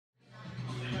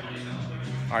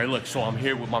All right, look, so I'm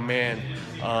here with my man,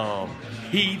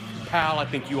 Heath, Pal. I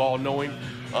think you all know him.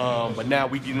 But now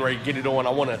we getting ready to get it on. I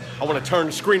wanna turn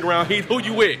the screen around. Heath, who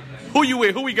you with? Who you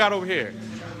with? Who we got over here?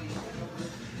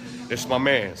 This is my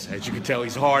man's. As you can tell,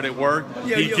 he's hard at work.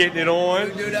 He's getting it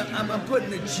on. Dude, I'm putting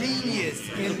the genius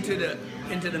into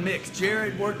the mix.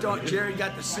 Jared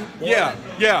got the soup boiling.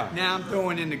 Yeah. Now I'm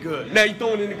throwing in the goods. Now you're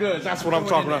throwing in the goods. That's what I'm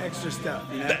talking about. Extra stuff.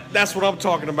 You know? That's what I'm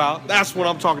talking about. That's what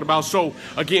I'm talking about. So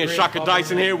again, Shaka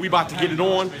Dyson here. We about to get it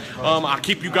on. I'll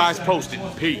keep you guys posted.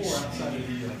 Peace.